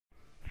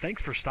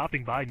Thanks for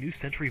stopping by New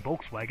Century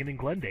Volkswagen in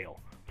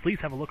Glendale. Please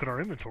have a look at our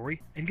inventory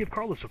and give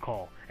Carlos a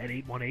call at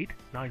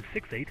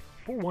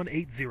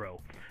 818-968-4180.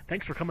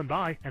 Thanks for coming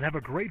by and have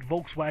a great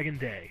Volkswagen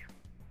day.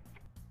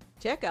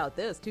 Check out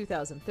this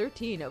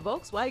 2013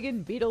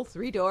 Volkswagen Beetle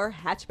 3-door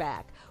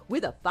hatchback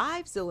with a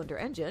 5-cylinder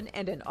engine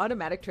and an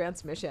automatic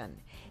transmission.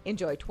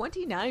 Enjoy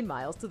 29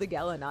 miles to the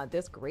gallon on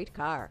this great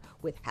car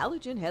with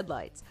halogen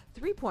headlights,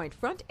 3-point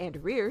front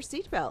and rear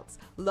seat belts,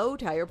 low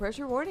tire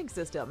pressure warning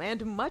system,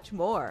 and much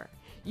more.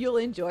 You'll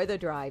enjoy the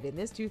drive in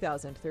this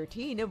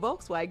 2013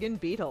 Volkswagen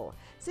Beetle.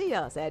 See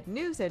us at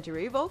New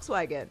Century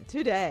Volkswagen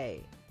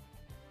today.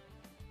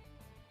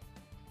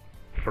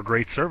 For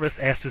great service,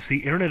 ask to see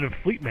Internet and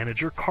Fleet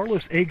Manager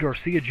Carlos A.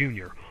 Garcia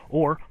Jr.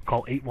 or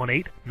call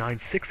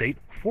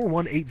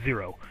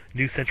 818-968-4180.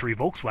 New Century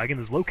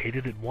Volkswagen is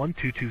located at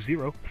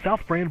 1220 South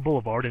Brand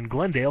Boulevard in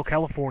Glendale,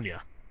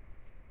 California.